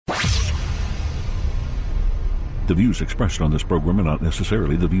The views expressed on this program are not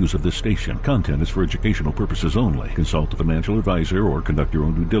necessarily the views of this station. Content is for educational purposes only. Consult a financial advisor or conduct your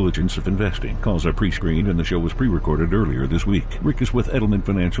own due diligence if investing. Calls are pre-screened and the show was pre-recorded earlier this week. Ric is with Edelman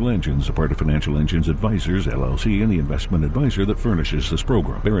Financial Engines, a part of Financial Engines Advisors, LLC, and the investment advisor that furnishes this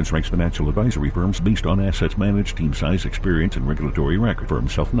program. Barron's ranks financial advisory firms based on assets managed, team size, experience, and regulatory record.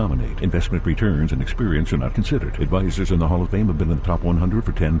 Firms self-nominate. Investment returns and experience are not considered. Advisors in the Hall of Fame have been in the top 100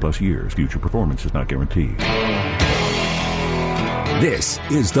 for 10 plus years. Future performance is not guaranteed. This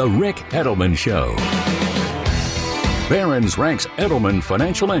is the Ric Edelman Show. Barron's ranks Edelman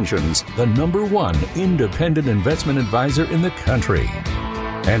Financial Engines the #1 independent investment advisor in the country.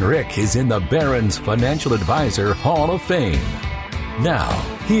 And Ric is in the Barron's Financial Advisor Hall of Fame. Now,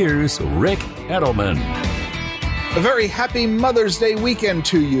 here's Ric Edelman. A very happy Mother's Day weekend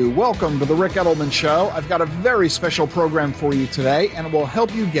to you. Welcome to the Ric Edelman Show. I've got a very special program for you today, and it will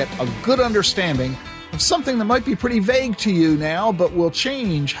help you get a good understanding of something that might be pretty vague to you now, but will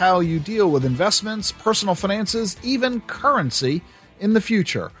change how you deal with investments, personal finances, even currency in the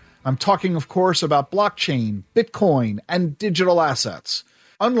future. I'm talking, of course, about blockchain, Bitcoin, and digital assets.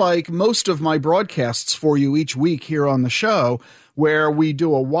 Unlike most of my broadcasts for you each week here on the show, where we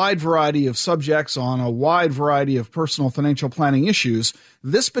do a wide variety of subjects on a wide variety of personal financial planning issues,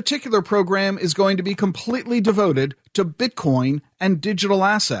 this particular program is going to be completely devoted to Bitcoin and digital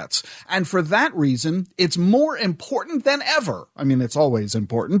assets. And for that reason, it's more important than ever. I mean, it's always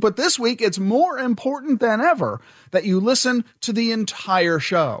important, but this week it's more important than ever that you listen to the entire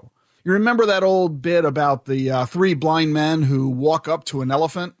show. You remember that old bit about the three blind men who walk up to an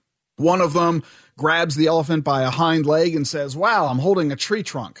elephant? One of them grabs the elephant by a hind leg and says, "Wow, I'm holding a tree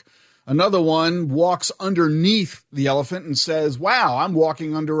trunk." Another one walks underneath the elephant and says, "Wow, I'm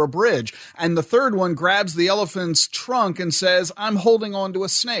walking under a bridge." And the third one grabs the elephant's trunk and says, "I'm holding onto a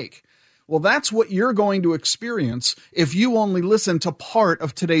snake." Well, that's what you're going to experience if you only listen to part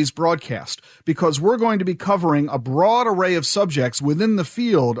of today's broadcast, because we're going to be covering a broad array of subjects within the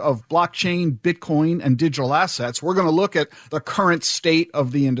field of blockchain, Bitcoin, and digital assets. We're going to look at the current state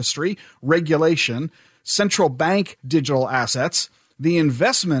of the industry, regulation, central bank digital assets, the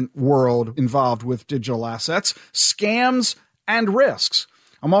investment world involved with digital assets, scams, and risks.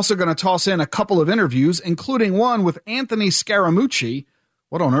 I'm also going to toss in a couple of interviews, including one with Anthony Scaramucci.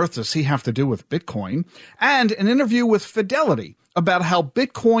 What on earth does he have to do with Bitcoin? And an interview with Fidelity about how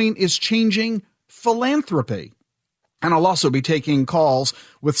Bitcoin is changing philanthropy. And I'll also be taking calls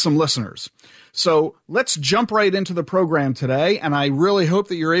with some listeners. So let's jump right into the program today, and I really hope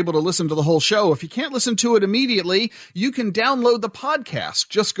that you're able to listen to the whole show. If you can't listen to it immediately, you can download the podcast.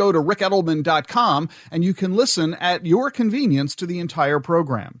 Just go to ricedelman.com, and you can listen at your convenience to the entire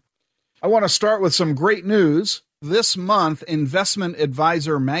program. I want to start with some great news. This month, Investment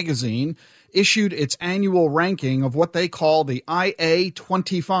Advisor magazine issued its annual ranking of what they call the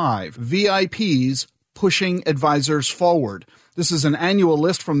IA25, VIPs pushing advisors forward. This is an annual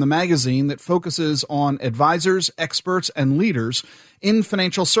list from the magazine that focuses on advisors, experts, and leaders in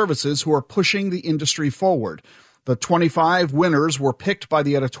financial services who are pushing the industry forward. The 25 winners were picked by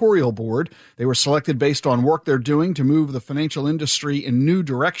the editorial board. They were selected based on work they're doing to move the financial industry in new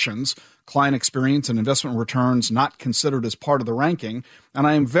directions. Client experience and investment returns not considered as part of the ranking. And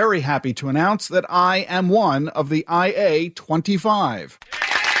I am very happy to announce that I am one of the IA25.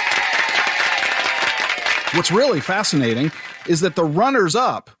 What's really fascinating is that the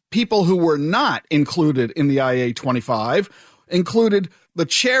runners-up, people who were not included in the IA25, included the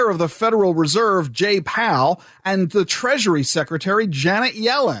chair of the Federal Reserve, Jay Powell, and the Treasury Secretary, Janet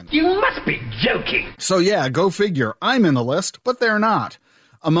Yellen. You must be joking. So yeah, go figure. I'm in the list, but they're not.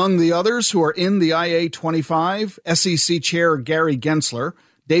 Among the others who are in the IA25, SEC Chair Gary Gensler,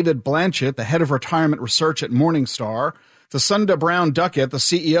 David Blanchett, the head of retirement research at Morningstar, Thasunda Brown Duckett, the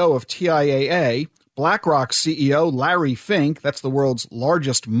CEO of TIAA, BlackRock CEO Larry Fink, that's the world's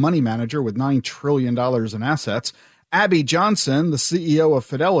largest money manager with $9 trillion in assets, Abby Johnson, the CEO of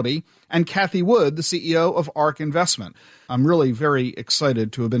Fidelity, and Kathy Wood, the CEO of ARK Investment. I'm really very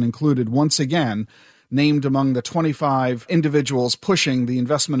excited to have been included once again, named among the 25 individuals pushing the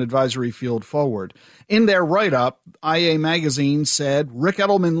investment advisory field forward. In their write-up, IA Magazine said, Ric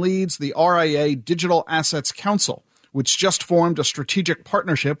Edelman leads the RIA Digital Assets Council, which just formed a strategic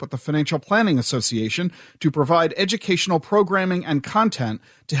partnership with the Financial Planning Association to provide educational programming and content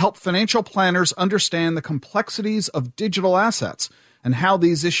to help financial planners understand the complexities of digital assets and how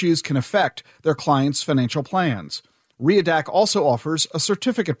these issues can affect their clients' financial plans. RIADAC also offers a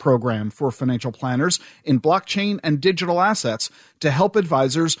certificate program for financial planners in blockchain and digital assets to help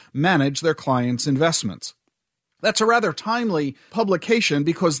advisors manage their clients' investments. That's a rather timely publication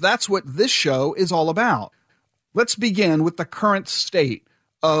because that's what this show is all about. Let's begin with the current state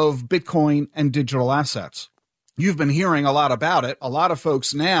of Bitcoin and digital assets. You've been hearing a lot about it. A lot of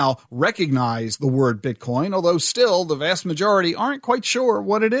folks now recognize the word Bitcoin, although still the vast majority aren't quite sure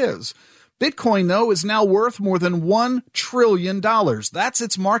what it is. Bitcoin, though, is now worth more than $1 trillion. That's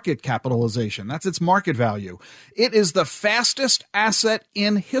its market capitalization. That's its market value. It is the fastest asset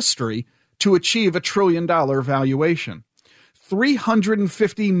in history to achieve $1 trillion valuation.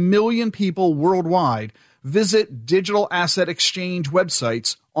 350 million people worldwide visit digital asset exchange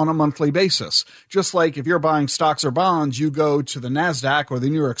websites on a monthly basis. Just like if you're buying stocks or bonds, you go to the NASDAQ or the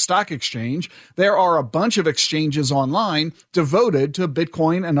New York Stock Exchange. There are a bunch of exchanges online devoted to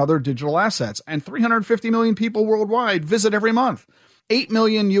Bitcoin and other digital assets, and 350 million people worldwide visit every month. 8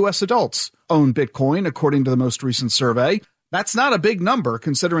 million U.S. adults own Bitcoin, according to the most recent survey. That's not a big number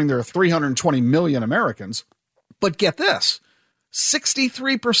considering there are 320 million Americans. But get this.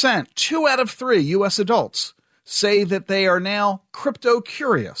 63%, 2 out of 3 U.S. adults, say that they are now crypto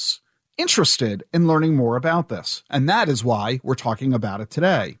curious, interested in learning more about this. And that is why we're talking about it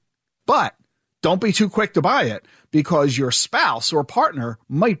today. But don't be too quick to buy it, because your spouse or partner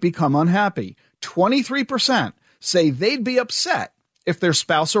might become unhappy. 23% say they'd be upset if their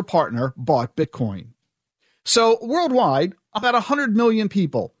spouse or partner bought Bitcoin. So worldwide, about 100 million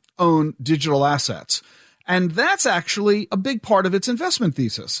people own digital assets. And that's actually a big part of its investment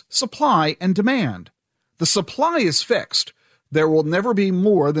thesis, supply and demand. The supply is fixed. There will never be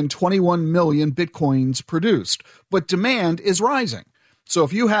more than 21 million Bitcoins produced, but demand is rising. So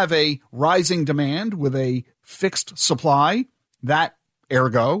if you have a rising demand with a fixed supply, that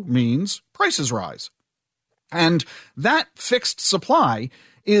ergo means prices rise. And that fixed supply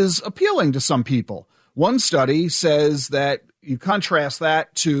is appealing to some people. One study says that you contrast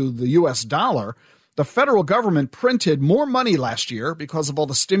that to the U.S. dollar. The federal government printed more money last year because of all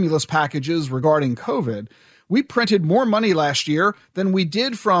the stimulus packages regarding COVID. We printed more money last year than we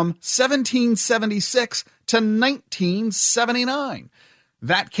did from 1776 to 1979.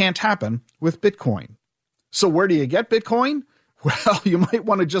 That can't happen with Bitcoin. So where do you get Bitcoin? Well, you might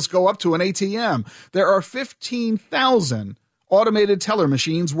want to just go up to an ATM. There are 15,000 automated teller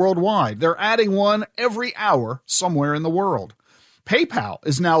machines worldwide. They're adding one every hour somewhere in the world. PayPal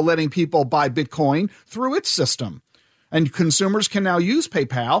is now letting people buy Bitcoin through its system. And consumers can now use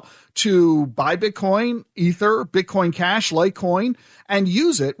PayPal to buy Bitcoin, Ether, Bitcoin Cash, Litecoin, and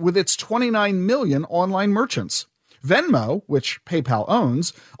use it with its 29 million online merchants. Venmo, which PayPal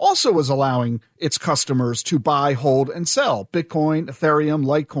owns, also is allowing its customers to buy, hold, and sell Bitcoin, Ethereum,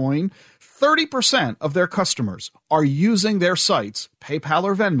 Litecoin. 30% of their customers are using their sites, PayPal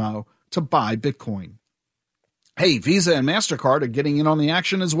or Venmo, to buy Bitcoin. Hey, Visa and MasterCard are getting in on the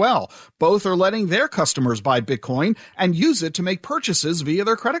action as well. Both are letting their customers buy Bitcoin and use it to make purchases via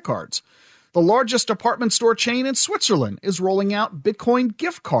their credit cards. The largest department store chain in Switzerland is rolling out Bitcoin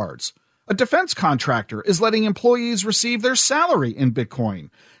gift cards. A defense contractor is letting employees receive their salary in Bitcoin.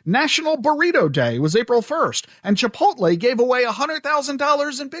 National Burrito Day was April 1st, and Chipotle gave away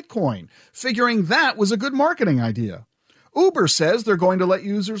 $100,000 in Bitcoin, figuring that was a good marketing idea. Uber says they're going to let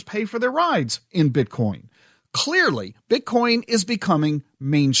users pay for their rides in Bitcoin. Clearly, Bitcoin is becoming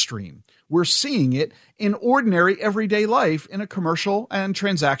mainstream. We're seeing it in ordinary everyday life in a commercial and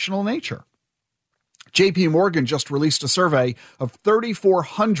transactional nature. JP Morgan just released a survey of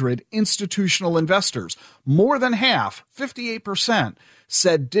 3,400 institutional investors. More than half, 58%,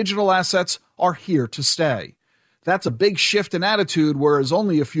 said digital assets are here to stay. That's a big shift in attitude, whereas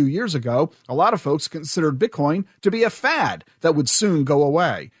only a few years ago, a lot of folks considered Bitcoin to be a fad that would soon go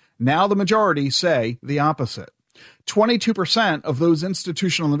away. Now the majority say the opposite. 22% of those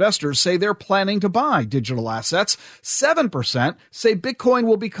institutional investors say they're planning to buy digital assets. 7% say Bitcoin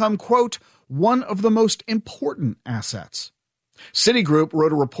will become, quote, one of the most important assets. Citigroup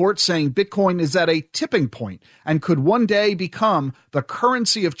wrote a report saying Bitcoin is at a tipping point and could one day become the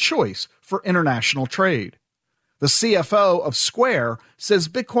currency of choice for international trade. The CFO of Square says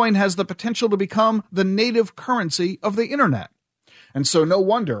Bitcoin has the potential to become the native currency of the internet. And so no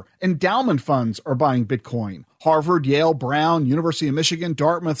wonder endowment funds are buying Bitcoin. Harvard, Yale, Brown, University of Michigan,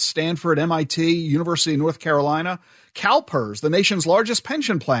 Dartmouth, Stanford, MIT, University of North Carolina. CalPERS, the nation's largest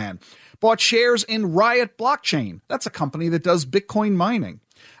pension plan, bought shares in Riot Blockchain. That's a company that does Bitcoin mining.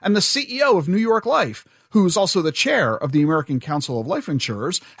 And the CEO of New York Life, who's also the chair of the American Council of Life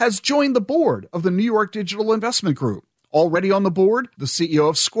Insurers, has joined the board of the New York Digital Investment Group. Already on the board, the CEO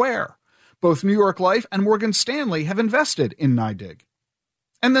of Square. Both New York Life and Morgan Stanley have invested in NYDIG.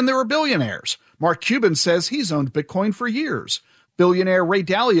 And then there are billionaires. Mark Cuban says he's owned Bitcoin for years. Billionaire Ray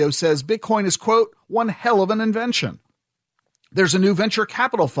Dalio says Bitcoin is, quote, one hell of an invention. There's a new venture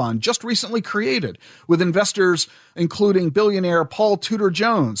capital fund just recently created with investors including billionaire Paul Tudor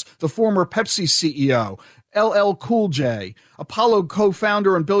Jones, the former Pepsi CEO, LL Cool J, Apollo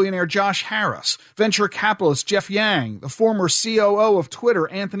co-founder and billionaire Josh Harris, venture capitalist Jeff Yang, the former COO of Twitter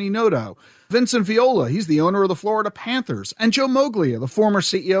Anthony Noto, Vincent Viola, he's the owner of the Florida Panthers, and Joe Moglia, the former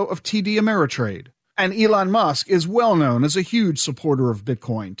CEO of TD Ameritrade. And Elon Musk is well known as a huge supporter of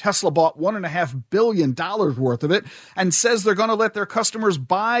Bitcoin. Tesla bought $1.5 billion worth of it and says they're going to let their customers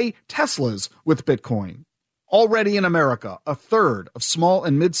buy Teslas with Bitcoin. Already in America, a third of small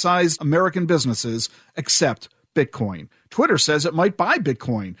and mid-sized American businesses accept Bitcoin. Twitter says it might buy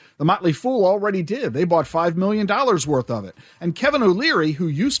Bitcoin. The Motley Fool already did. They bought $5 million worth of it. And Kevin O'Leary, who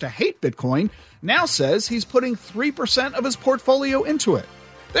used to hate Bitcoin, now says he's putting 3% of his portfolio into it.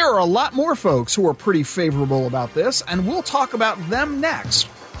 There are a lot more folks who are pretty favorable about this, and we'll talk about them next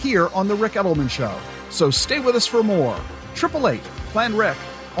here on The Ric Edelman Show. So stay with us for more. 888-PLAN-RIC,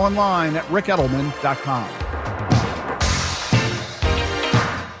 online at ricedelman.com.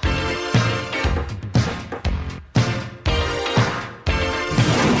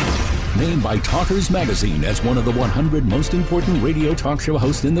 Named by Talkers Magazine as one of the 100 most important radio talk show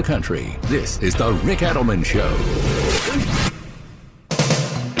hosts in the country, this is The Ric Edelman Show.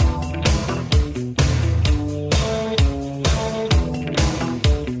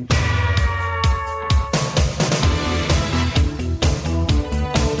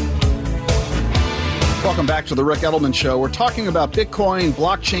 Welcome back to the Ric Edelman Show. We're talking about Bitcoin,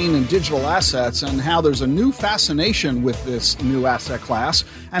 blockchain, and digital assets and how there's a new fascination with this new asset class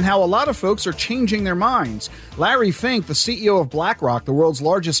and how a lot of folks are changing their minds. Larry Fink, the CEO of BlackRock, the world's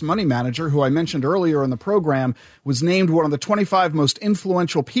largest money manager, who I mentioned earlier in the program, was named one of the 25 most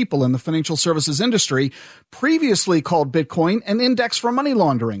influential people in the financial services industry, previously called Bitcoin an index for money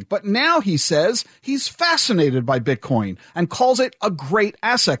laundering. But now he says he's fascinated by Bitcoin and calls it a great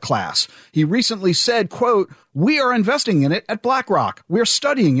asset class. He recently said, quote, "We are investing in it at BlackRock. We're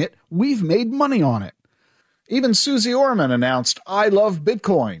studying it. We've made money on it." Even Susie Orman announced, "I love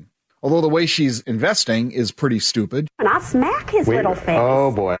Bitcoin." Although the way she's investing is pretty stupid. And I'll smack his little face.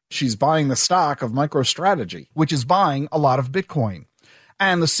 Oh, boy. She's buying the stock of MicroStrategy, which is buying a lot of Bitcoin.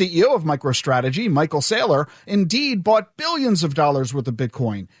 And the CEO of MicroStrategy, Michael Saylor, indeed bought billions of dollars worth of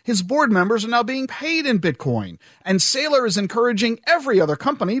Bitcoin. His board members are now being paid in Bitcoin. And Saylor is encouraging every other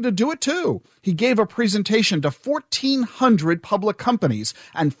company to do it too. He gave a presentation to 1,400 public companies,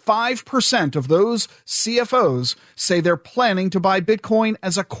 and 5% of those CFOs say they're planning to buy Bitcoin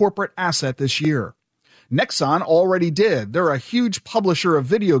as a corporate asset this year. Nexon already did. They're a huge publisher of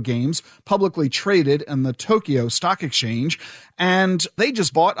video games, publicly traded in the Tokyo Stock Exchange, and they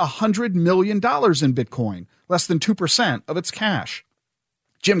just bought $100 million in Bitcoin, less than 2% of its cash.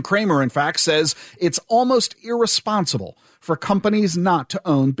 Jim Cramer, in fact, says it's almost irresponsible for companies not to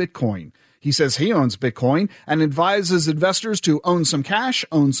own Bitcoin. He says he owns Bitcoin and advises investors to own some cash,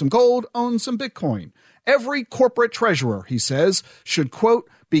 own some gold, own some Bitcoin. Every corporate treasurer, he says, should, quote,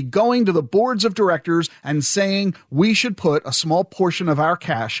 be going to the boards of directors and saying we should put a small portion of our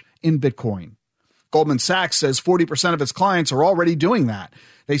cash in Bitcoin. Goldman Sachs says 40% of its clients are already doing that.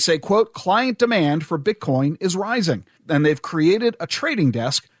 They say, quote, client demand for Bitcoin is rising, and they've created a trading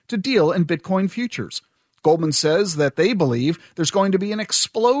desk to deal in Bitcoin futures. Goldman says that they believe there's going to be an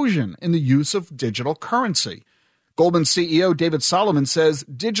explosion in the use of digital currency. Goldman CEO David Solomon says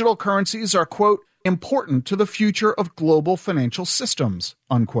digital currencies are, quote, important to the future of global financial systems,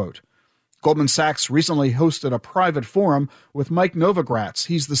 unquote. Goldman Sachs recently hosted a private forum with Mike Novogratz.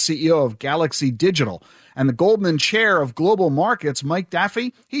 He's the CEO of Galaxy Digital. And the Goldman chair of global markets, Mike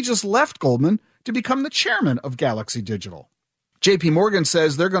Daffy, he just left Goldman to become the chairman of Galaxy Digital. JP Morgan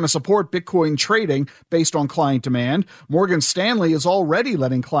says they're going to support Bitcoin trading based on client demand. Morgan Stanley is already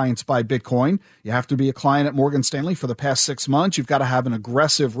letting clients buy Bitcoin. You have to be a client at Morgan Stanley for the past 6 months. You've got to have an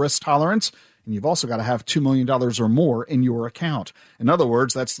aggressive risk tolerance. And you've also got to have $2 million or more in your account. In other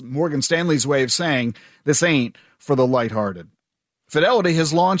words, that's Morgan Stanley's way of saying this ain't for the lighthearted. Fidelity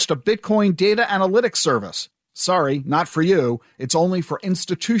has launched a Bitcoin data analytics service. Sorry, not for you. It's only for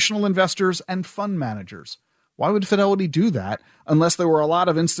institutional investors and fund managers. Why would Fidelity do that unless there were a lot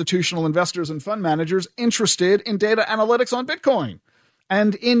of institutional investors and fund managers interested in data analytics on Bitcoin?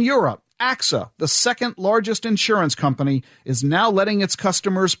 And in Europe, AXA, the second largest insurance company, is now letting its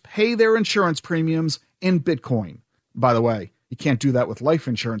customers pay their insurance premiums in Bitcoin. By the way, you can't do that with life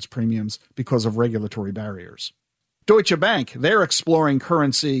insurance premiums because of regulatory barriers. Deutsche Bank, they're exploring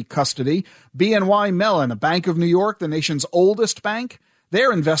currency custody. BNY Mellon, a Bank of New York, the nation's oldest bank,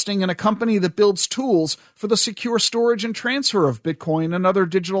 They're investing in a company that builds tools for the secure storage and transfer of Bitcoin and other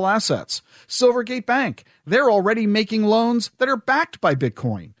digital assets. Silvergate Bank, they're already making loans that are backed by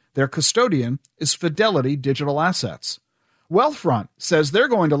Bitcoin. Their custodian is Fidelity Digital Assets. Wealthfront says they're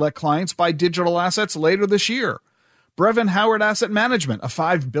going to let clients buy digital assets later this year. Brevin Howard Asset Management, a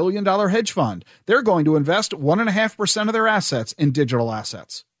 $5 billion hedge fund, they're going to invest 1.5% of their assets in digital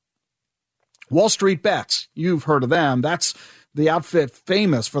assets. Wall Street Bets, you've heard of them. That's the outfit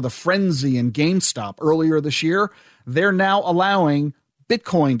famous for the frenzy in GameStop earlier this year. They're now allowing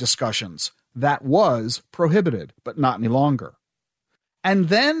Bitcoin discussions. That was prohibited, but not any longer. And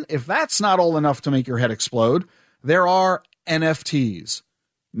then, if that's not all enough to make your head explode, there are NFTs,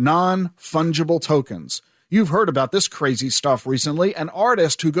 non-fungible tokens. You've heard about this crazy stuff recently. An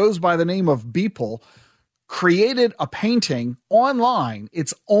artist who goes by the name of Beeple created a painting online.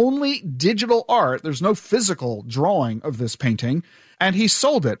 It's only digital art. There's no physical drawing of this painting. And he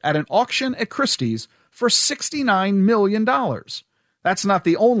sold it at an auction at Christie's for $69 million. That's not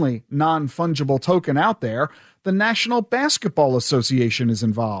the only non-fungible token out there. The National Basketball Association is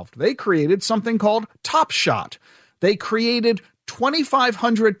involved. They created something called Top Shot. They created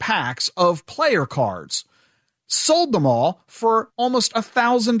 2,500 packs of player cards, sold them all for almost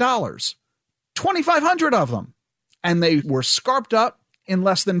 $1,000. 2,500 of them. And they were scarped up in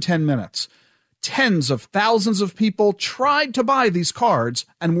less than 10 minutes. Tens of thousands of people tried to buy these cards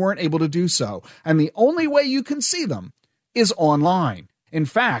and weren't able to do so. And the only way you can see them is online. In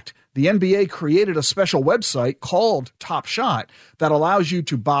fact, the NBA created a special website called Top Shot that allows you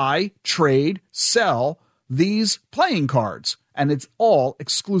to buy, trade, sell these playing cards. And it's all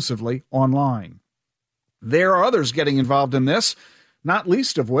exclusively online. There are others getting involved in this, not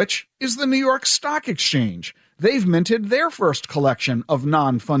least of which is the New York Stock Exchange. They've minted their first collection of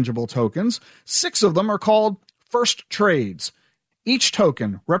non-fungible tokens. 6 of them are called First Trades. Each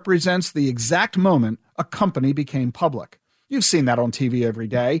token represents the exact moment a company became public. You've seen that on TV every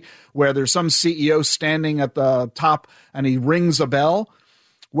day, where there's some CEO standing at the top and he rings a bell.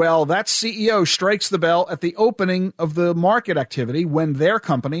 Well, that CEO strikes the bell at the opening of the market activity when their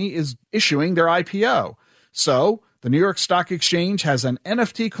company is issuing their IPO. So, the New York Stock Exchange has an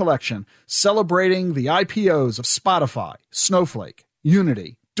NFT collection celebrating the IPOs of Spotify, Snowflake,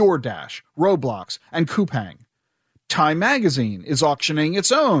 Unity, DoorDash, Roblox, and Coupang. Time Magazine is auctioning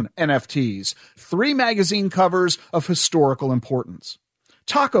its own NFTs, 3 magazine covers of historical importance.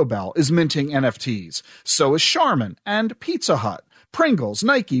 Taco Bell is minting NFTs, so is Charmin and Pizza Hut. Pringles,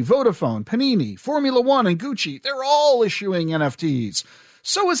 Nike, Vodafone, Panini, Formula One, and Gucci, they're all issuing NFTs.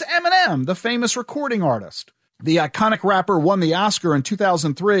 So is Eminem, the famous recording artist. The iconic rapper won the Oscar in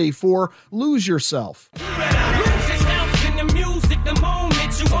 2003 for Lose Yourself.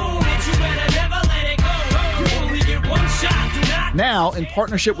 Now, in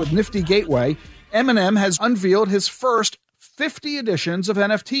partnership with Nifty Gateway, Eminem has unveiled his first 50 editions of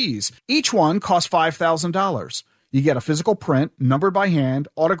NFTs. Each one costs $5,000. You get a physical print, numbered by hand,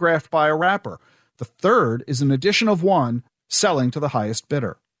 autographed by a rapper. The third is an edition of one selling to the highest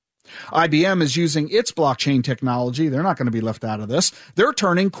bidder. IBM is using its blockchain technology. They're not going to be left out of this. They're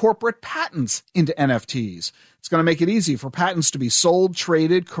turning corporate patents into NFTs. It's going to make it easy for patents to be sold,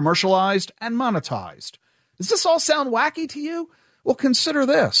 traded, commercialized, and monetized. Does this all sound wacky to you? Well, consider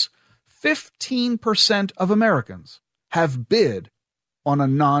this. 15% of Americans have bid on a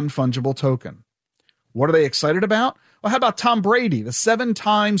non-fungible token. What are they excited about? Well, how about Tom Brady, the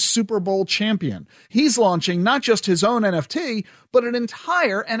 7-time Super Bowl champion? He's launching not just his own NFT, but an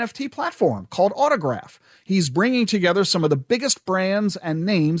entire NFT platform called Autograph. He's bringing together some of the biggest brands and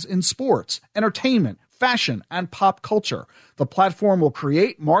names in sports, entertainment, fashion, and pop culture. The platform will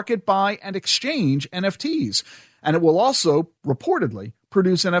create, market, buy, and exchange NFTs. And it will also, reportedly,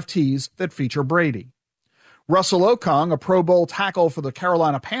 produce NFTs that feature Brady. Russell Okung, a Pro Bowl tackle for the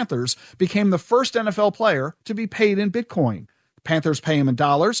Carolina Panthers, became the first NFL player to be paid in Bitcoin. The Panthers pay him in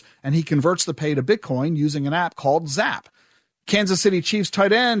dollars, and he converts the pay to Bitcoin using an app called Zap. Kansas City Chiefs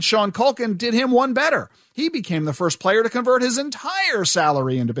tight end Sean Culkin did him one better. He became the first player to convert his entire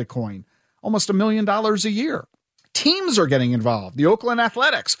salary into Bitcoin, almost $1 million a year. Teams are getting involved. The Oakland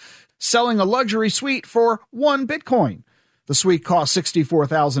Athletics selling a luxury suite for 1 Bitcoin. The suite costs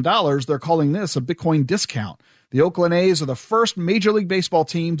 $64,000. They're calling this a Bitcoin discount. The Oakland A's are the first Major League Baseball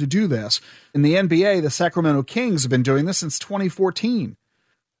team to do this. In the NBA, the Sacramento Kings have been doing this since 2014.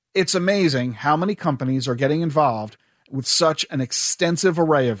 It's amazing how many companies are getting involved with such an extensive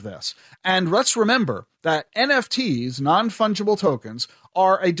array of this. And let's remember that NFTs, non-fungible tokens,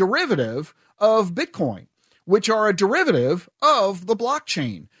 are a derivative of Bitcoin. which are a derivative of the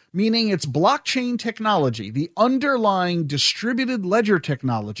blockchain, meaning it's blockchain technology, the underlying distributed ledger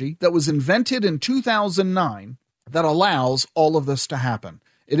technology that was invented in 2009 that allows all of this to happen.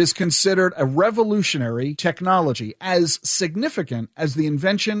 It is considered a revolutionary technology, as significant as the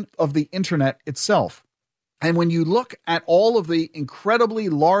invention of the internet itself. And when you look at all of the incredibly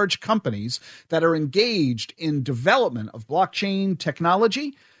large companies that are engaged in development of blockchain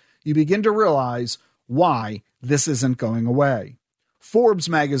technology, you begin to realize why this isn't going away. Forbes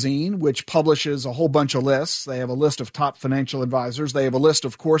magazine, which publishes a whole bunch of lists, they have a list of top financial advisors. They have a list,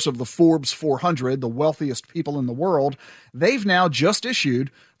 of course, of the Forbes 400, the wealthiest people in the world. They've now just issued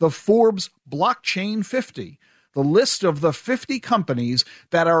the Forbes Blockchain 50, the list of the 50 companies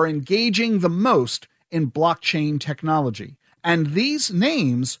that are engaging the most in blockchain technology. And these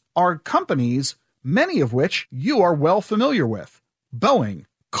names are companies, many of which you are well familiar with. Boeing,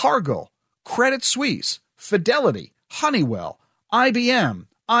 Cargill, Credit Suisse, Fidelity, Honeywell, IBM,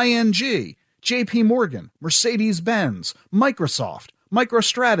 ING, JP Morgan, Mercedes-Benz, Microsoft,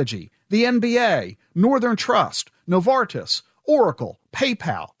 MicroStrategy, the NBA, Northern Trust, Novartis, Oracle,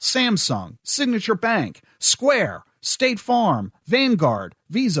 PayPal, Samsung, Signature Bank, Square, State Farm, Vanguard,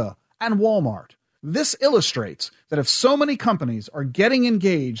 Visa, and Walmart. This illustrates that if so many companies are getting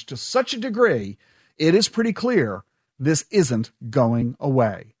engaged to such a degree, it is pretty clear this isn't going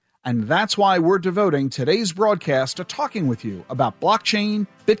away. And that's why we're devoting today's broadcast to talking with you about blockchain,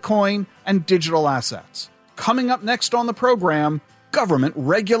 Bitcoin, and digital assets. Coming up next on the program, government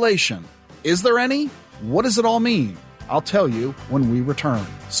regulation. Is there any? What does it all mean? I'll tell you when we return.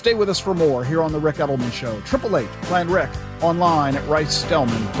 Stay with us for more here on The Ric Edelman Show. 888-PLAN-RIC, online at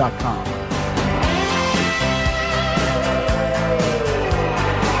ricedelman.com.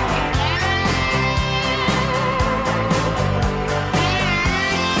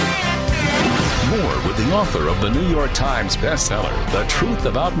 The author of the New York Times bestseller, The Truth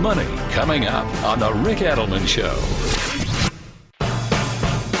About Money, coming up on The Ric Edelman Show.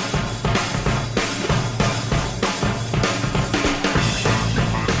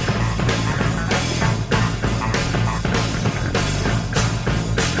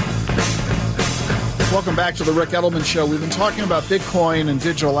 Welcome back to The Ric Edelman Show. We've been talking about Bitcoin and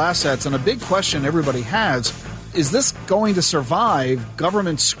digital assets, and a big question everybody has: is this going to survive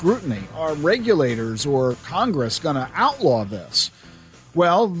government scrutiny? Are regulators or Congress going to outlaw this?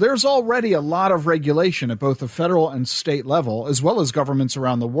 Well, there's already a lot of regulation at both the federal and state level, as well as governments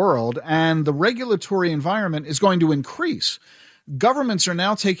around the world, and the regulatory environment is going to increase. Governments are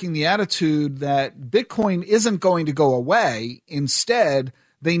now taking the attitude that Bitcoin isn't going to go away. Instead,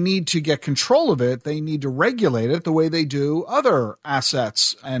 they need to get control of it. They need to regulate it the way they do other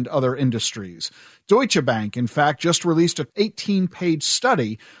assets and other industries. Deutsche Bank, in fact, just released an 18-page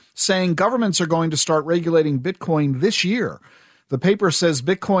study saying governments are going to start regulating Bitcoin this year. The paper says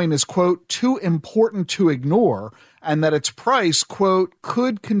Bitcoin is, quote, too important to ignore, and that its price, quote,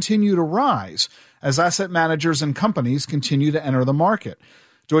 could continue to rise as asset managers and companies continue to enter the market.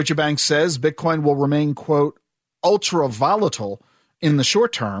 Deutsche Bank says Bitcoin will remain, quote, ultra volatile in the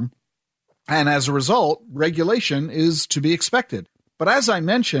short term, and as a result, regulation is to be expected. But as I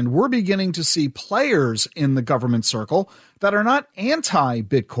mentioned, we're beginning to see players in the government circle that are not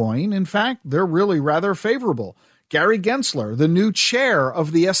anti-Bitcoin. In fact, they're really rather favorable. Gary Gensler, the new chair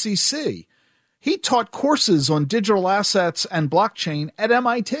of the SEC, he taught courses on digital assets and blockchain at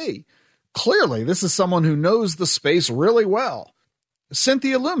MIT. Clearly, this is someone who knows the space really well.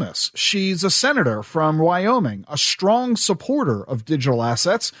 Cynthia Loomis, she's a senator from Wyoming, a strong supporter of digital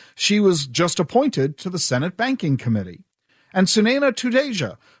assets. She was just appointed to the Senate Banking Committee. And Sunaina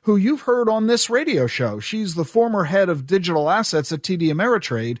Tudejia, who you've heard on this radio show. She's the former head of digital assets at TD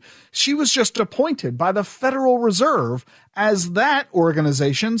Ameritrade. She was just appointed by the Federal Reserve as that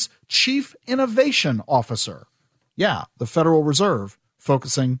organization's chief innovation officer. Yeah, the Federal Reserve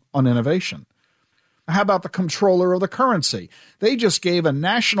focusing on innovation. How about the controller of the currency? They just gave a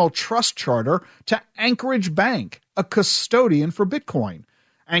national trust charter to Anchorage Bank, a custodian for Bitcoin.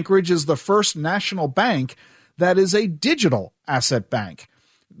 Anchorage is the first national bank that is a digital asset bank.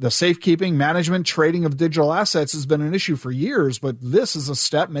 The safekeeping, management, trading of digital assets has been an issue for years, but this is a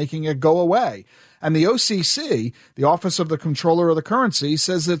step making it go away. And the OCC, the Office of the Comptroller of the Currency,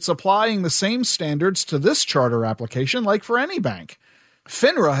 says it's applying the same standards to this charter application like for any bank.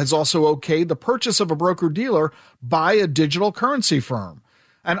 FINRA has also okayed the purchase of a broker-dealer by a digital currency firm.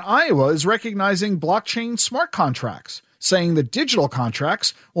 And Iowa is recognizing blockchain smart contracts, saying that digital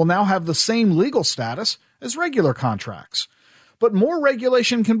contracts will now have the same legal status as regular contracts. but more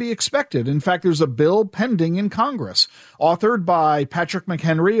regulation can be expected. In fact, there's a bill pending in Congress, authored by Patrick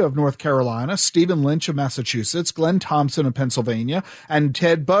McHenry of North Carolina, Stephen Lynch of Massachusetts, Glenn Thompson of Pennsylvania, and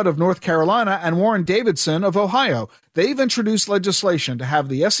Ted Budd of North Carolina, and Warren Davidson of Ohio. They've introduced legislation to have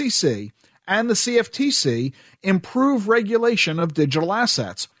the SEC and the CFTC improve regulation of digital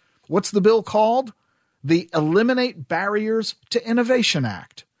assets. What's the bill called? The Eliminate Barriers to Innovation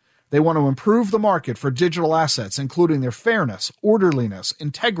Act. They want to improve the market for digital assets, including their fairness, orderliness,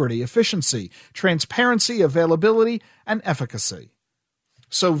 integrity, efficiency, transparency, availability, and efficacy.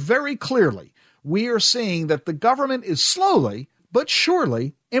 So very clearly, we are seeing that the government is slowly but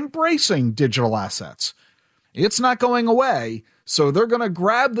surely embracing digital assets. It's not going away, so they're going to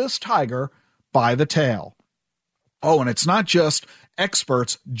grab this tiger by the tail. Oh, and it's not just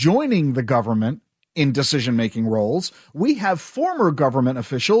experts joining the government in decision-making roles. We have former government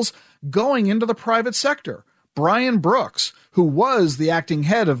officials going into the private sector. Brian Brooks, who was the acting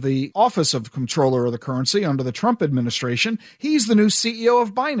head of the Office of Comptroller of the Currency under the Trump administration, he's the new CEO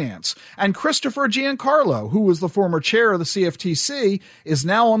of Binance. And Christopher Giancarlo, who was the former chair of the CFTC, is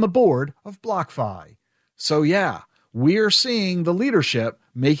now on the board of BlockFi. So yeah, we're seeing the leadership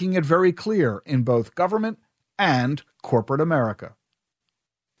making it very clear in both government and corporate America.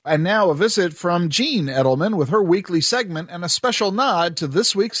 And now a visit from Jean Edelman with her weekly segment and a special nod to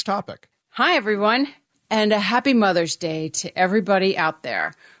this week's topic. Hi, everyone, and a happy Mother's Day to everybody out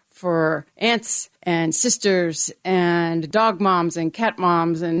there. For aunts and sisters and dog moms and cat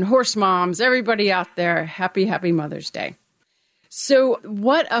moms and horse moms, everybody out there, happy Mother's Day. So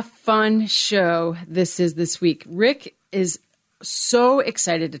what a fun show this is this week. Rick is so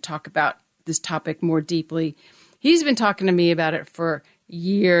excited to talk about this topic more deeply. He's been talking to me about it for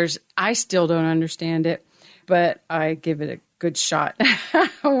years. I still don't understand it, but I give it a good shot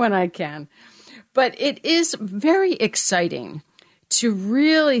when I can. But it is very exciting to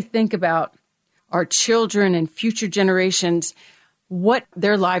really think about our children and future generations, what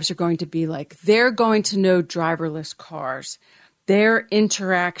their lives are going to be like. They're going to know driverless cars. Their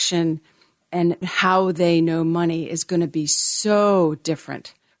interaction and how they know money is going to be so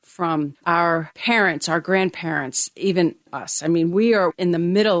different from our parents, our grandparents, even us. I mean, we are in the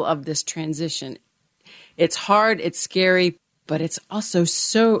middle of this transition. It's hard, it's scary, but it's also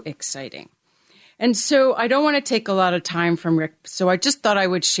so exciting. And so I don't want to take a lot of time from Rick, so I just thought I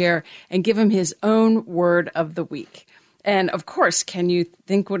would share and give him his own word of the week. And of course, can you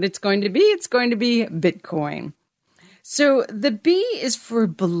think what it's going to be? It's going to be Bitcoin. So the B is for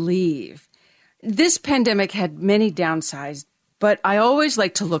believe. This pandemic had many downsides, but I always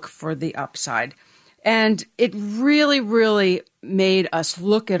like to look for the upside. And it really, really made us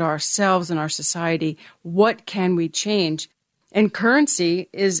look at ourselves and our society. What can we change? And currency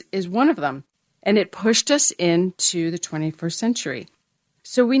is one of them. And it pushed us into the 21st century.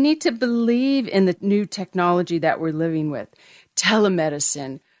 So we need to believe in the new technology that we're living with.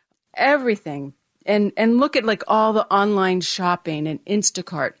 Telemedicine, everything. And look at like all the online shopping and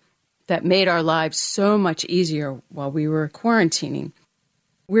Instacart that made our lives so much easier while we were quarantining.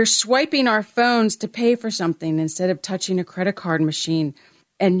 We're swiping our phones to pay for something instead of touching a credit card machine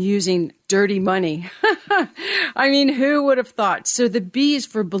and using dirty money. I mean, who would have thought? So the B is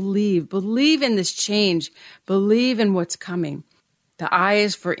for believe. Believe in this change. Believe in what's coming. The I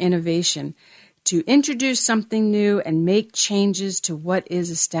is for innovation. To introduce something new and make changes to what is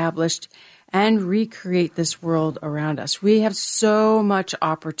established and recreate this world around us. We have so much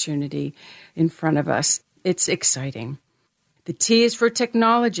opportunity in front of us. It's exciting. The T is for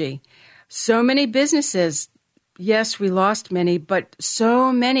technology. So many businesses, yes, we lost many, but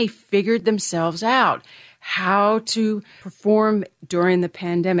so many figured themselves out how to perform during the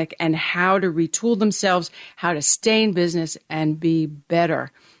pandemic and how to retool themselves, how to stay in business and be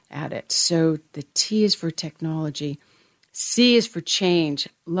better at it. So the T is for technology. C is for change.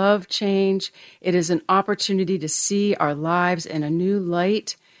 Love change. It is an opportunity to see our lives in a new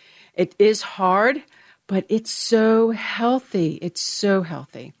light. It is hard, but it's so healthy. It's so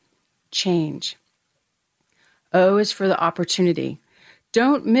healthy. Change. O is for the opportunity.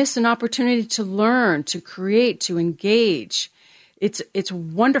 Don't miss an opportunity to learn, to create, to engage. It's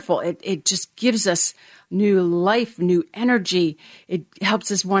wonderful. It just gives us new life, new energy. It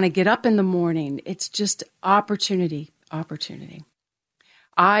helps us want to get up in the morning. It's just opportunity.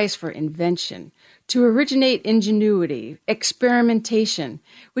 I is for invention, to originate ingenuity, experimentation,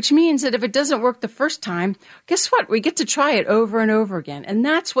 which means that if it doesn't work the first time, guess what? We get to try it over and over again. And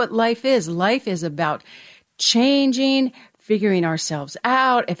that's what life is. Life is about changing, figuring ourselves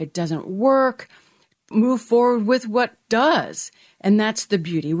out. If it doesn't work, move forward with what does. And that's the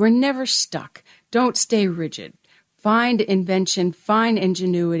beauty. We're never stuck. Don't stay rigid. Find invention, find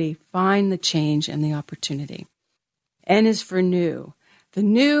ingenuity, find the change and the opportunity. N is for new, the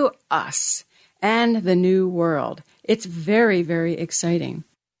new us and the new world. It's very, very exciting.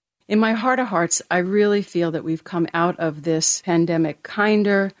 In my heart of hearts, I really feel that we've come out of this pandemic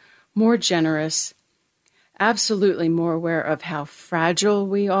kinder, more generous, absolutely more aware of how fragile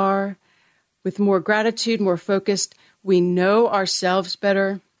we are, with more gratitude, more focused. We know ourselves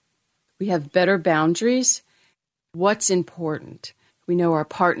better. We have better boundaries. What's important? We know our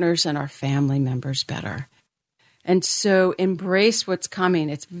partners and our family members better. And so embrace what's coming.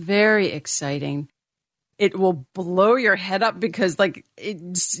 It's very exciting. It will blow your head up because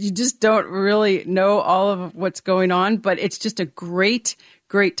you just don't really know all of what's going on, but it's just a great,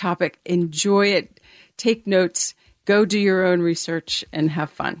 great topic. Enjoy it. Take notes. Go do your own research and have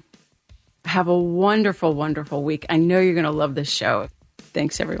fun. Have a wonderful, wonderful week. I know you're going to love this show.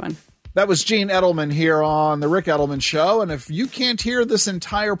 Thanks, everyone. That was Gene Edelman here on The Ric Edelman Show. And if you can't hear this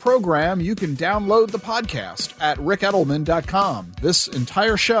entire program, you can download the podcast at ricedelman.com. This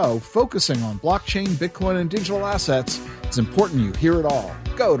entire show, focusing on blockchain, Bitcoin, and digital assets, it's important you hear it all.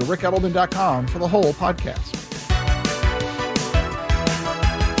 Go to ricedelman.com for the whole podcast.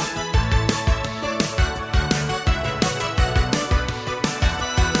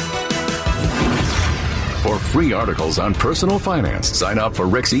 For free articles on personal finance, sign up for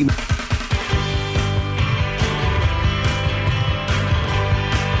Ric's email.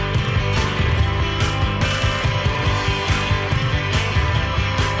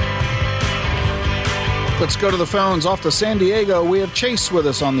 Let's go to the phones. Off to San Diego, we have Chase with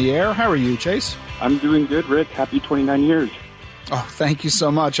us on the air. How are you, Chase? I'm doing good, Rick. Happy 29 years. Oh, thank you so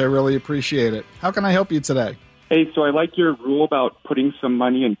much. I really appreciate it. How can I help you today? Hey, so I like your rule about putting some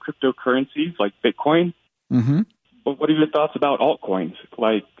money in cryptocurrencies like Bitcoin. Mm-hmm. But what are your thoughts about altcoins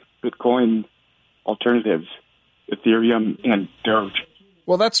like Bitcoin alternatives, Ethereum, and Doge?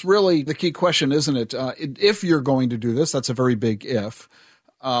 Well, that's really the key question, isn't it? If you're going to do this, that's a very big if.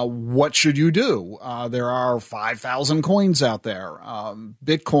 What should you do? There are 5,000 coins out there.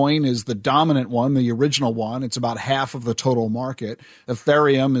 Bitcoin is the dominant one, the original one. It's about half of the total market.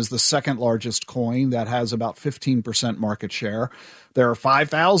 Ethereum is the second largest coin that has about 15% market share. There are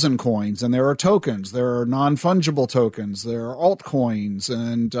 5,000 coins, and there are tokens. There are non-fungible tokens. There are altcoins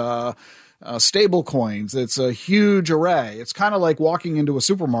and stable coins. It's a huge array. It's kind of like walking into a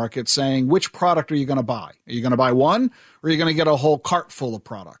supermarket saying, which product are you going to buy? Are you going to buy one, or are you going to get a whole cart full of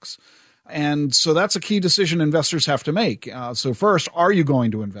products? And so that's a key decision investors have to make. So first, are you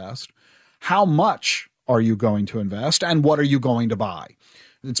going to invest? How much are you going to invest? And what are you going to buy?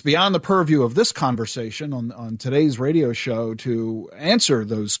 It's beyond the purview of this conversation on today's radio show to answer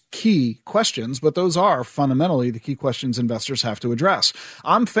those key questions, but those are fundamentally the key questions investors have to address.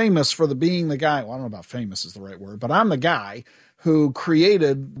 I'm famous for being the guy, well, I don't know about famous is the right word, but I'm the guy who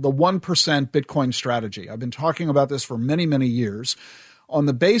created the 1% Bitcoin strategy. I've been talking about this for many, many years on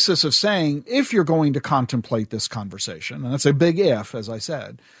the basis of saying, if you're going to contemplate this conversation, and that's a big if, as I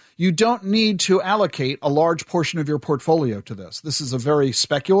said, you don't need to allocate a large portion of your portfolio to this. This is a very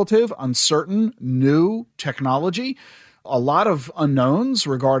speculative, uncertain, new technology. A lot of unknowns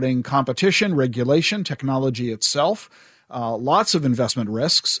regarding competition, regulation, technology itself, lots of investment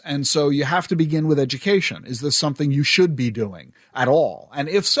risks. And so you have to begin with education. Is this something you should be doing at all? And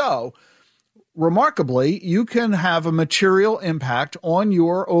if so, remarkably, you can have a material impact on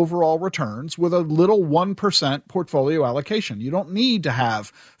your overall returns with a little 1% portfolio allocation. You don't need to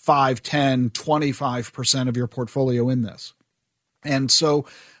have 5, 10, 25% of your portfolio in this. And so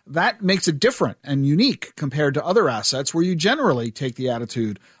that makes it different and unique compared to other assets where you generally take the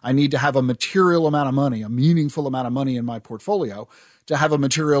attitude, I need to have a material amount of money, a meaningful amount of money in my portfolio to have a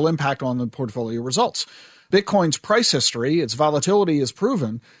material impact on the portfolio results. Bitcoin's price history, its volatility has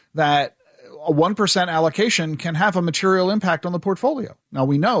proven that a 1% allocation can have a material impact on the portfolio. Now,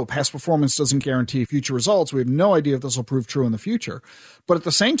 we know past performance doesn't guarantee future results. We have no idea if this will prove true in the future. But at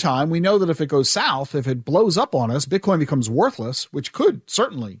the same time, we know that if it goes south, if it blows up on us, Bitcoin becomes worthless, which could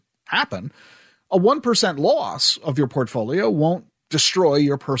certainly happen. A 1% loss of your portfolio won't destroy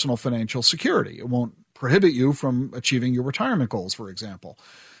your personal financial security. It won't prohibit you from achieving your retirement goals, for example.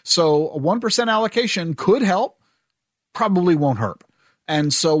 So a 1% allocation could help, probably won't hurt.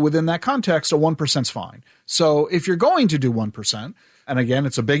 And so within that context, a 1% is fine. So if you're going to do 1%, and again,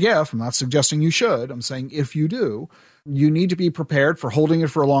 it's a big if, I'm not suggesting you should, I'm saying if you do, you need to be prepared for holding it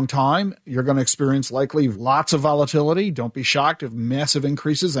for a long time. You're going to experience likely lots of volatility. Don't be shocked if massive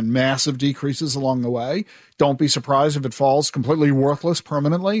increases and massive decreases along the way. Don't be surprised if it falls completely worthless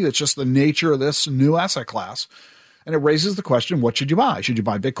permanently. It's just the nature of this new asset class. And it raises the question, what should you buy? Should you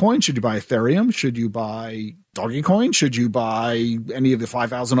buy Bitcoin? Should you buy Ethereum? Should you buy Dogecoin? Should you buy any of the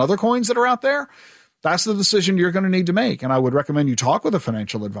 5,000 other coins that are out there? That's the decision you're going to need to make. And I would recommend you talk with a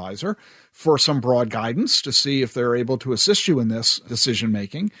financial advisor for some broad guidance to see if they're able to assist you in this decision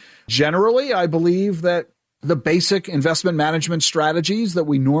making. Generally, I believe that the basic investment management strategies that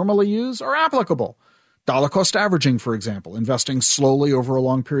we normally use are applicable. Dollar cost averaging, for example, investing slowly over a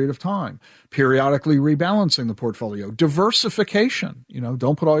long period of time, periodically rebalancing the portfolio, diversification,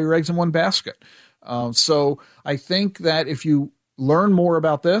 don't put all your eggs in one basket. So I think that if you learn more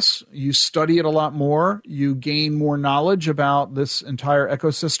about this, you study it a lot more, you gain more knowledge about this entire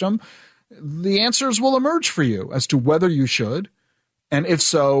ecosystem, the answers will emerge for you as to whether you should, and if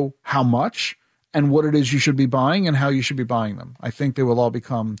so, how much, and what it is you should be buying and how you should be buying them. I think they will all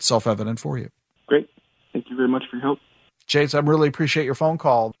become self-evident for you. Great. Thank you very much for your help. Chase, I really appreciate your phone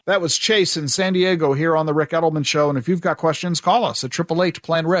call. That was Chase in San Diego here on the Ric Edelman Show. And if you've got questions, call us at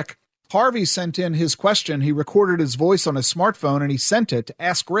 888-PLAN-RIC. Harvey sent in his question. He recorded his voice on his smartphone and he sent it to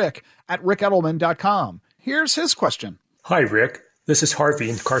askrick@ricedelman.com. Here's his question. Hi, Rick. This is Harvey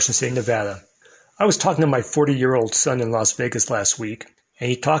in Carson City, Nevada. I was talking to my 40-year-old son in Las Vegas last week, and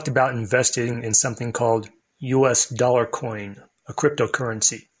he talked about investing in something called US dollar coin, a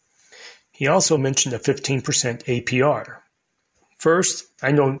cryptocurrency. He also mentioned a 15% APR. First,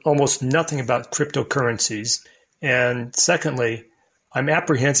 I know almost nothing about cryptocurrencies, and secondly, I'm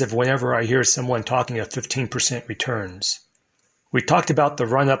apprehensive whenever I hear someone talking of 15% returns. We talked about the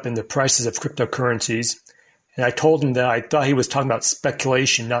run-up in the prices of cryptocurrencies, and I told him that I thought he was talking about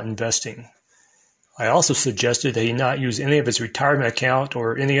speculation, not investing. I also suggested that he not use any of his retirement account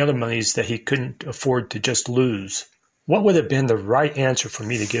or any other monies that he couldn't afford to just lose. What would have been the right answer for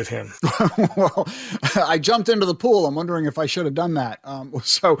me to give him? Well, I jumped into the pool. I'm wondering if I should have done that.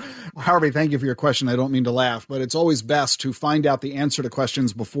 So, Harvey, thank you for your question. I don't mean to laugh, but it's always best to find out the answer to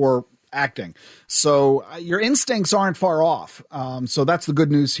questions before acting. So your instincts aren't far off. So that's the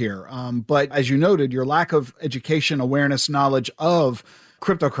good news here. But as you noted, your lack of education, awareness, knowledge of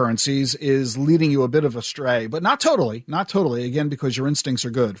cryptocurrencies is leading you a bit of astray, but not totally, again, because your instincts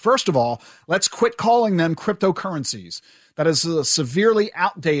are good. First of all, let's quit calling them cryptocurrencies. That is a severely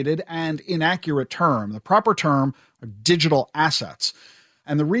outdated and inaccurate term. The proper term are digital assets.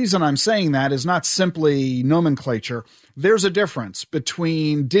 And the reason I'm saying that is not simply nomenclature. There's a difference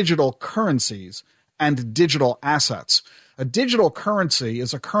between digital currencies and digital assets. A digital currency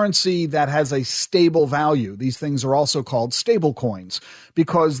is a currency that has a stable value. These things are also called stable coins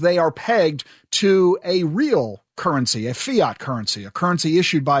because they are pegged to a real currency, a fiat currency, a currency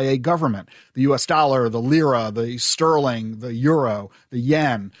issued by a government, the US dollar, the lira, the sterling, the euro, the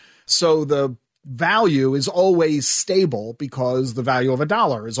yen. So the value is always stable because the value of a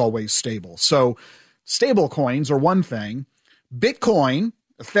dollar is always stable. So stable coins are one thing. Bitcoin,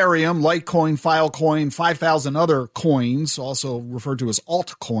 Ethereum, Litecoin, Filecoin, 5,000 other coins, also referred to as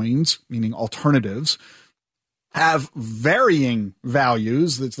altcoins, meaning alternatives, have varying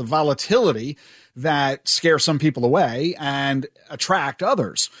values. It's the volatility that scares some people away and attract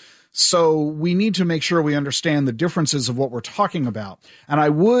others. So we need to make sure we understand the differences of what we're talking about. And I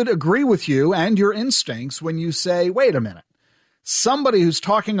would agree with you and your instincts when you say, wait a minute. Somebody who's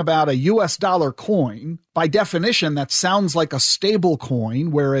talking about a US dollar coin, by definition, that sounds like a stable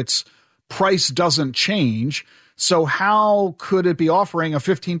coin where its price doesn't change. So how could it be offering a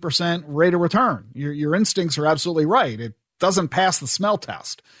 15% rate of return? Your instincts are absolutely right. It doesn't pass the smell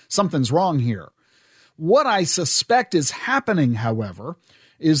test. Something's wrong here. What I suspect is happening, however,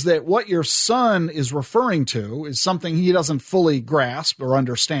 is that what your son is referring to is something he doesn't fully grasp or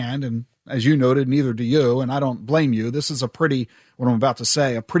understand, and as you noted, neither do you, and I don't blame you. This is what I'm about to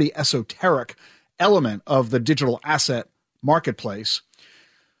say, a pretty esoteric element of the digital asset marketplace.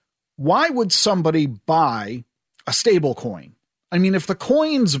 Why would somebody buy a stable coin? I mean, if the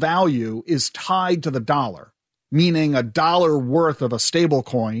coin's value is tied to the dollar, meaning a dollar worth of a stable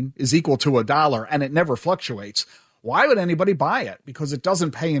coin is equal to a dollar and it never fluctuates, why would anybody buy it? Because it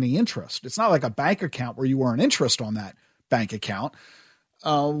doesn't pay any interest. It's not like a bank account where you earn interest on that bank account.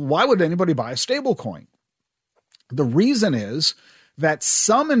 Why would anybody buy a stable coin? The reason is that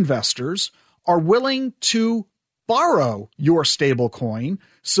some investors are willing to borrow your stable coin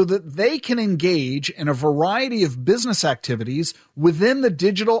so that they can engage in a variety of business activities within the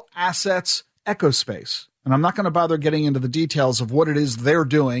digital assets ecospace. And I'm not going to bother getting into the details of what it is they're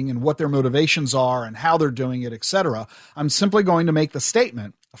doing and what their motivations are and how they're doing it, etc. I'm simply going to make the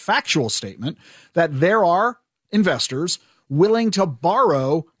statement, a factual statement, that there are investors willing to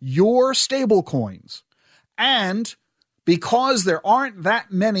borrow your stable coins and because there aren't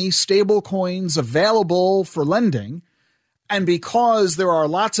that many stable coins available for lending, and because there are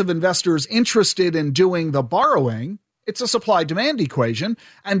lots of investors interested in doing the borrowing, it's a supply-demand equation,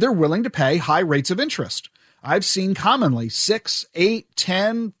 and they're willing to pay high rates of interest. I've seen commonly 6, 8,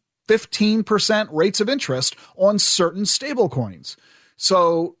 10, 15% rates of interest on certain stable coins.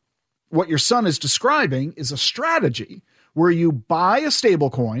 So what your son is describing is a strategy where you buy a stable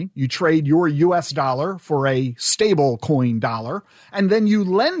coin, you trade your US dollar for a stable coin dollar, and then you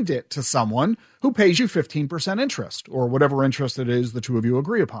lend it to someone who pays you 15% interest, or whatever interest it is the two of you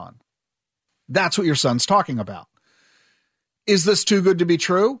agree upon. That's what your son's talking about. Is this too good to be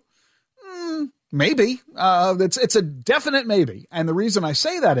true? Maybe. It's a definite maybe. And the reason I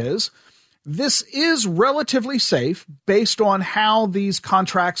say that is this is relatively safe based on how these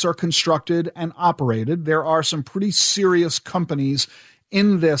contracts are constructed and operated. There are some pretty serious companies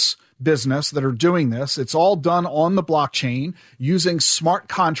in this business that are doing this. It's all done on the blockchain using smart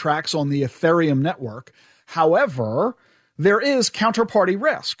contracts on the Ethereum network. However, there is counterparty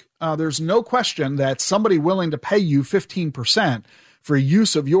risk. There's no question that somebody willing to pay you 15% for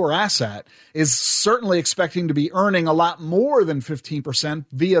use of your asset is certainly expecting to be earning a lot more than 15%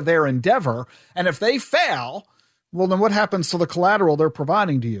 via their endeavor. And if they fail, well, then what happens to the collateral they're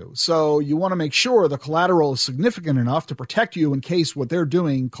providing to you? So you want to make sure the collateral is significant enough to protect you in case what they're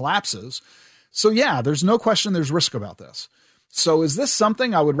doing collapses. So yeah, there's no question there's risk about this. So is this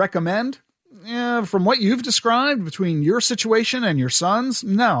something I would recommend? From what you've described between your situation and your son's,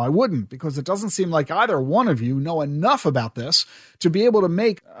 no, I wouldn't, because it doesn't seem like either one of you know enough about this to be able to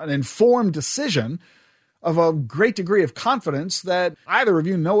make an informed decision of a great degree of confidence that either of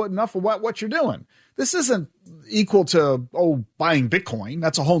you know enough about what you're doing. This isn't equal to, buying Bitcoin.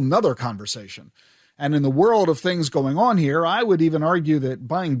 That's a whole nother conversation. And in the world of things going on here, I would even argue that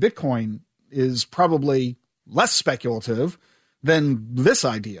buying Bitcoin is probably less speculative than this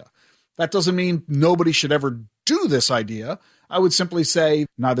idea. That doesn't mean nobody should ever do this idea. I would simply say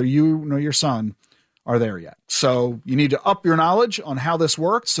neither you nor your son are there yet. So you need to up your knowledge on how this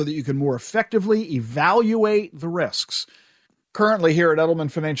works so that you can more effectively evaluate the risks. Currently here at Edelman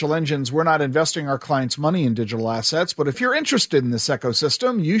Financial Engines, we're not investing our clients' money in digital assets, but if you're interested in this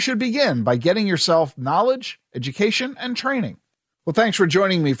ecosystem, you should begin by getting yourself knowledge, education, and training. Well, thanks for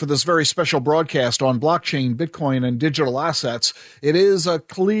joining me for this very special broadcast on blockchain, Bitcoin, and digital assets. It is a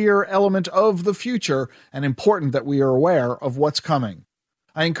clear element of the future and important that we are aware of what's coming.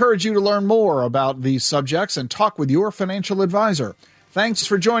 I encourage you to learn more about these subjects and talk with your financial advisor. Thanks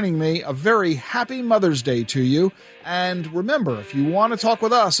for joining me. A very happy Mother's Day to you. And remember, if you want to talk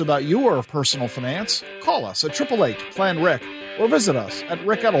with us about your personal finance, call us at 888-PLAN-RIC or visit us at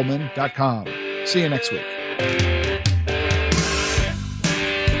ricedelman.com. See you next week.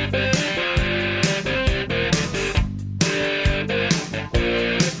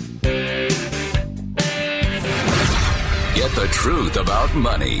 Get the truth about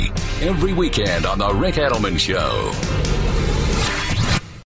money every weekend on The Ric Edelman Show.